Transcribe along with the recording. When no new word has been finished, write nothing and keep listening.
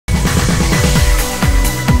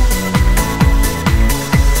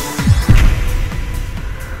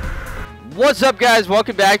What's up, guys?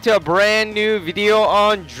 Welcome back to a brand new video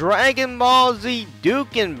on Dragon Ball Z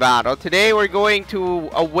Dokkan Battle. Today we're going to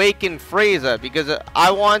awaken Frieza because I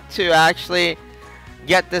want to actually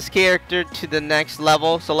get this character to the next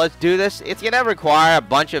level. So let's do this. It's gonna require a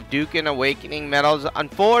bunch of Dokkan awakening medals.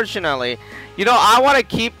 Unfortunately, you know, I want to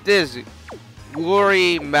keep this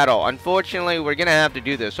glory medal. Unfortunately, we're gonna have to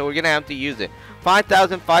do this, so we're gonna have to use it.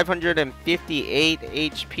 5,558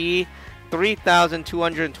 HP,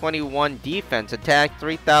 3,221 defense, attack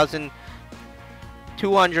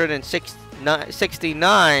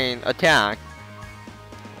 3,269 attack.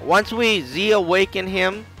 Once we Z awaken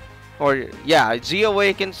him, or yeah, Z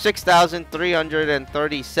awaken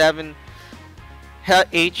 6,337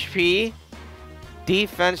 HP,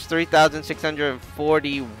 defense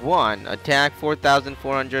 3,641, attack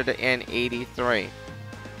 4,483.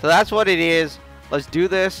 So that's what it is. Let's do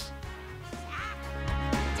this.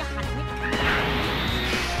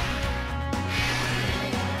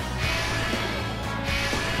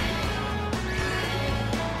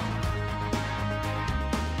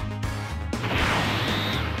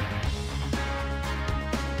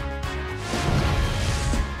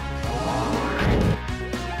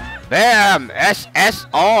 Bam!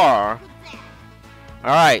 SSR!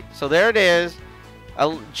 Alright, so there it is.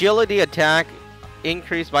 Agility attack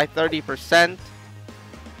increased by 30%.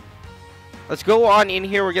 Let's go on in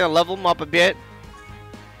here. We're going to level them up a bit.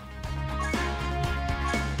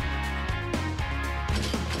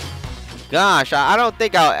 Gosh, I don't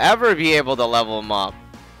think I'll ever be able to level them up.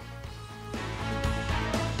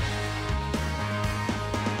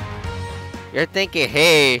 You're thinking,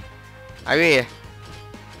 hey, I mean,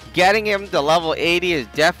 getting him to level 80 is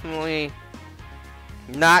definitely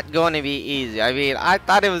not going to be easy. I mean, I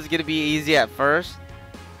thought it was going to be easy at first.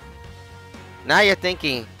 Now you're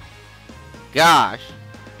thinking, gosh,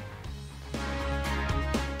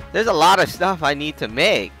 there's a lot of stuff I need to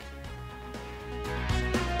make.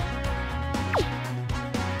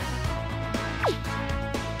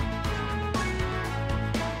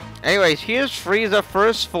 Anyways, here's Frieza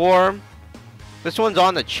first form. This one's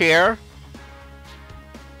on the chair.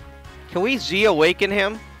 Can we Z awaken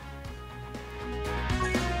him?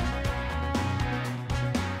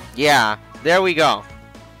 Yeah, there we go.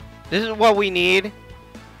 This is what we need.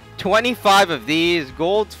 25 of these.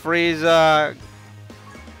 Gold Frieza.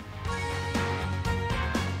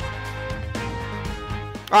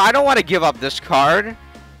 Oh, I don't want to give up this card.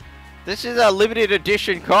 This is a limited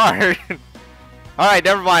edition card. Alright,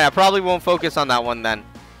 never mind. I probably won't focus on that one then.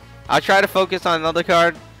 I'll try to focus on another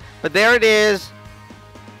card. But there it is.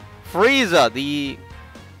 Frieza, the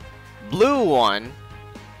blue one.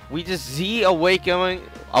 We just Z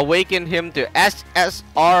awakened him to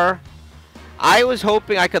SSR. I was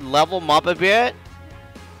hoping I could level him up a bit,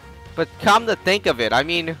 but come to think of it, I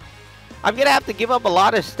mean, I'm gonna have to give up a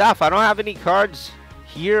lot of stuff. I don't have any cards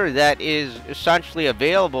here that is essentially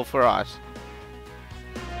available for us.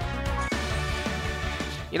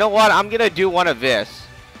 You know what? I'm gonna do one of this.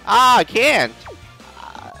 Ah, I can't.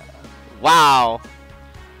 Wow.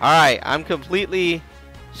 Alright, I'm completely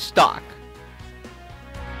stuck.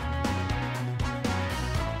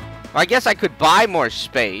 I guess I could buy more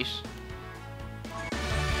space.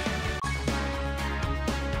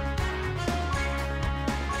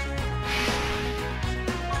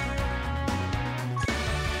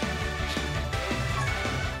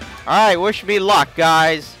 Alright, wish me luck,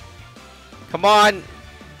 guys. Come on.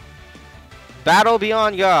 Battle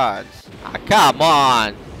beyond gods. Ah, come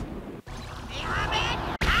on.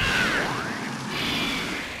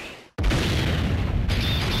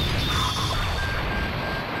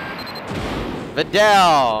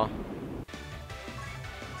 Videl.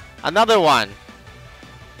 Another one.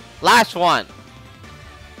 Last one.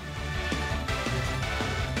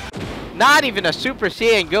 Not even a Super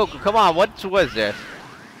Saiyan Goku. Come on, what was this?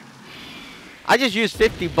 I just used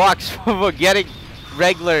 50 bucks for getting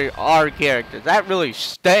regular R characters. That really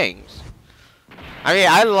stings. I mean,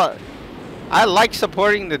 I like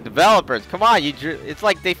supporting the developers. Come on, it's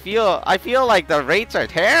like I feel like the rates are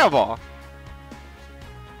terrible.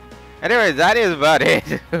 Anyways, that is about it.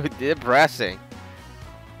 Depressing.